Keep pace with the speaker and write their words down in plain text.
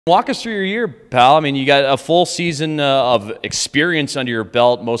Walk us through your year, pal. I mean, you got a full season of experience under your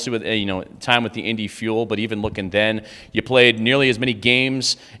belt, mostly with time with the Indy Fuel. But even looking then, you played nearly as many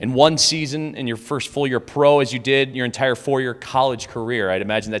games in one season in your first full year pro as you did your entire 4-year college career. I'd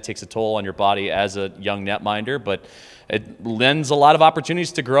imagine that takes a toll on your body as a young netminder, but it lends a lot of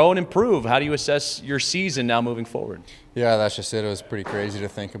opportunities to grow and improve. How do you assess your season now moving forward? Yeah, that's just it. It was pretty crazy to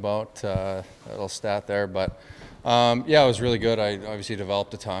think about that little stat there, but. Yeah, it was really good. I obviously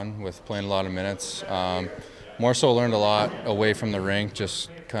developed a ton with playing a lot of minutes. More so learned a lot away from the rink,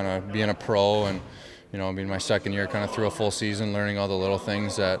 just kind of being a pro and, being my second year kind of through a full season, learning all the little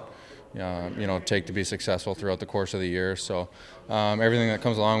things that, take to be successful throughout the course of the year. So everything that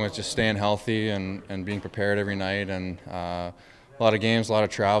comes along with just staying healthy and being prepared every night and a lot of games, a lot of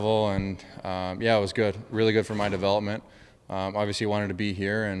travel, and yeah, it was good. Really good for my development. Obviously wanted to be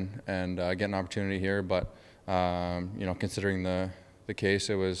here and get an opportunity here, but considering the case,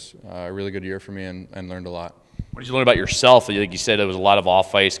 it was a really good year for me and learned a lot. What did you learn about yourself? Like you said, there was a lot of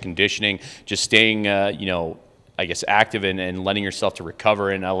off-ice conditioning, just staying, I guess, active and letting yourself to recover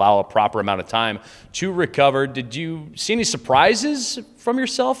and allow a proper amount of time to recover. Did you see any surprises from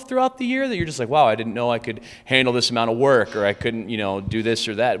yourself throughout the year that you're just like, wow, I didn't know I could handle this amount of work, or I couldn't, do this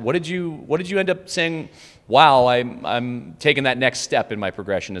or that? What did you end up saying, wow, I'm taking that next step in my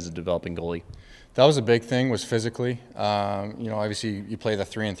progression as a developing goalie? That was a big thing, was physically. Obviously you play the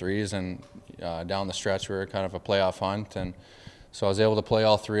 3-on-3s and down the stretch we were kind of a playoff hunt, and so I was able to play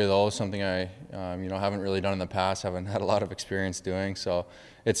all three of those, something I haven't really done in the past, haven't had a lot of experience doing. So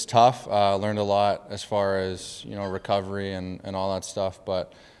it's tough. Learned a lot as far as recovery and all that stuff.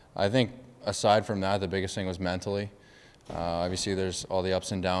 But I think aside from that, the biggest thing was mentally. Obviously, there's all the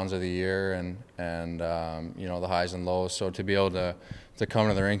ups and downs of the year and the highs and lows. So to be able to come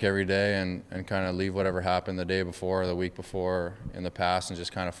to the rink every day and kind of leave whatever happened the day before or the week before in the past and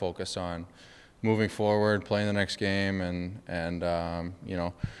just kind of focus on moving forward, playing the next game, and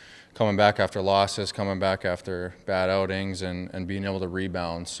coming back after losses, coming back after bad outings, and being able to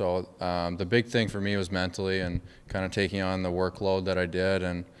rebound. So the big thing for me was mentally and kind of taking on the workload that I did,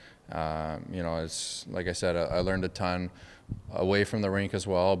 and it's like I said, I learned a ton away from the rink as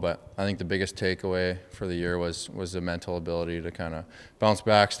well, but I think the biggest takeaway for the year was the mental ability to kind of bounce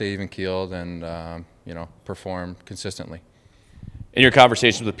back, stay even keeled, and perform consistently. In your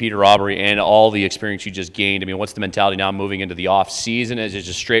conversations with Peter Aubrey and all the experience you just gained, I mean, what's the mentality now moving into the off season? Is it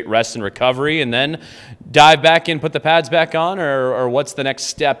just straight rest and recovery and then dive back in, put the pads back on, or what's the next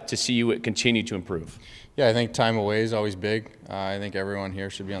step to see you continue to improve? Yeah, I think time away is always big. I think everyone here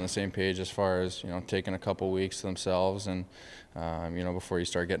should be on the same page as far as taking a couple weeks to themselves and before you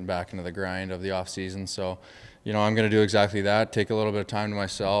start getting back into the grind of the off season. So I'm going to do exactly that. Take a little bit of time to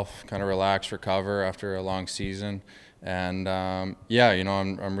myself, kind of relax, recover after a long season. And yeah,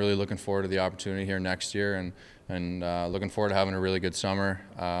 I'm really looking forward to the opportunity here next year, and looking forward to having a really good summer.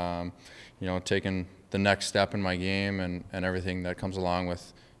 Taking the next step in my game and everything that comes along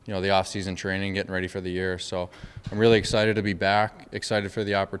with the off-season training, getting ready for the year. So I'm really excited to be back, excited for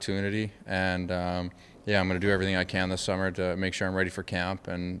the opportunity, and yeah, I'm going to do everything I can this summer to make sure I'm ready for camp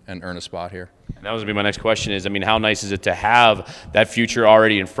and earn a spot here. And that was going to be my next question is, I mean, how nice is it to have that future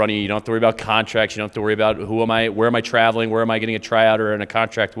already in front of you? You don't have to worry about contracts. You don't have to worry about where am I traveling, where am I getting a tryout or in a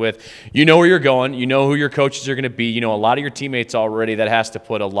contract with. You know where you're going. You know who your coaches are going to be. You know a lot of your teammates already. That has to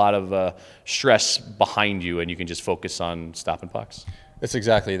put a lot of stress behind you, and you can just focus on stopping pucks. It's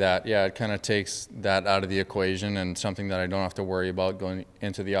exactly that. Yeah, it kind of takes that out of the equation and something that I don't have to worry about going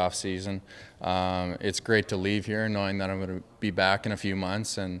into the off season. It's great to leave here knowing that I'm going to be back in a few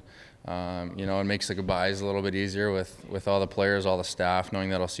months, and it makes the goodbyes a little bit easier with all the players, all the staff, knowing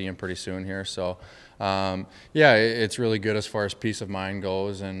that I'll see them pretty soon here. So yeah, it's really good as far as peace of mind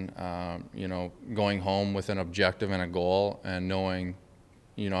goes, and going home with an objective and a goal, and knowing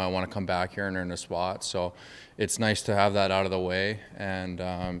I want to come back here and earn a spot. So it's nice to have that out of the way, and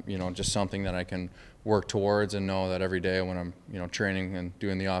just something that I can work towards and know that every day when I'm training and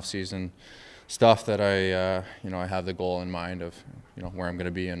doing the off season stuff that I have the goal in mind of where I'm going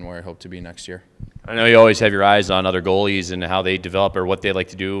to be and where I hope to be next year. I know you always have your eyes on other goalies and how they develop or what they like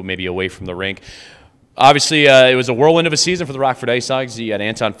to do, maybe away from the rink. Obviously, it was a whirlwind of a season for the Rockford IceHogs. You had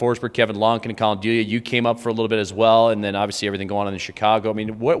Anton Forsberg, Kevin Lonkin, and Colin Delia. You came up for a little bit as well, and then obviously everything going on in Chicago. I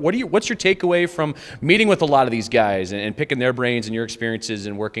mean, what's your takeaway from meeting with a lot of these guys and picking their brains and your experiences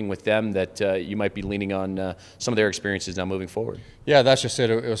and working with them that you might be leaning on some of their experiences now moving forward? Yeah, that's just it.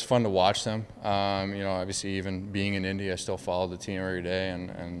 It was fun to watch them. Obviously, even being in Indy, I still followed the team every day,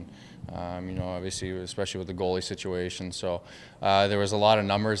 and obviously, especially with the goalie situation. So there was a lot of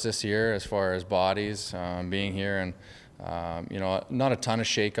numbers this year as far as bodies being here, and you know, not a ton of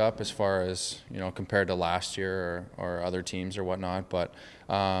shake-up as far as, you know, compared to last year or other teams or whatnot. But,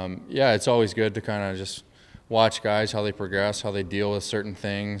 yeah, it's always good to kind of just watch guys, how they progress, how they deal with certain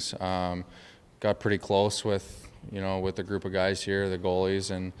things. Got pretty close with, you know, with the group of guys here, the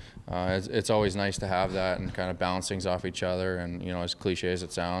goalies, and it's always nice to have that and kind of bounce things off each other. And, you know, as cliche as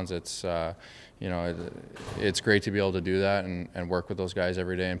it sounds, it's, you know, it's great to be able to do that and work with those guys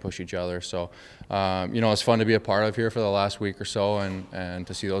every day and push each other. So, you know, it's fun to be a part of here for the last week or so and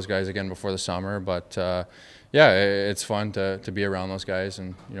to see those guys again before the summer. But, yeah, it's fun to be around those guys,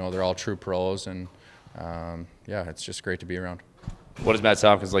 and, you know, they're all true pros, and, yeah, it's just great to be around. What does Matt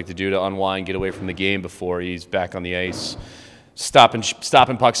Tomkins like to do to unwind, get away from the game before he's back on the ice, stopping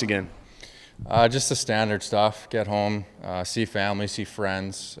pucks again? Just the standard stuff. Get home, see family, see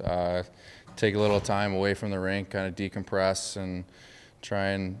friends, take a little time away from the rink, kind of decompress, and try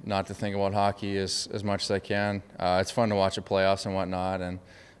and not to think about hockey as much as I can. It's fun to watch the playoffs and whatnot,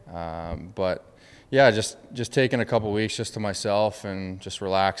 and but yeah, just taking a couple weeks just to myself and just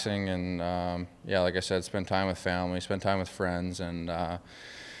relaxing, and yeah, like I said, spend time with family, spend time with friends, and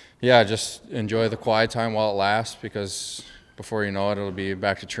yeah, just enjoy the quiet time while it lasts, because before you know it, it'll be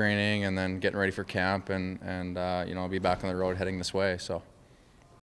back to training and then getting ready for camp, and you know, I'll be back on the road heading this way. So.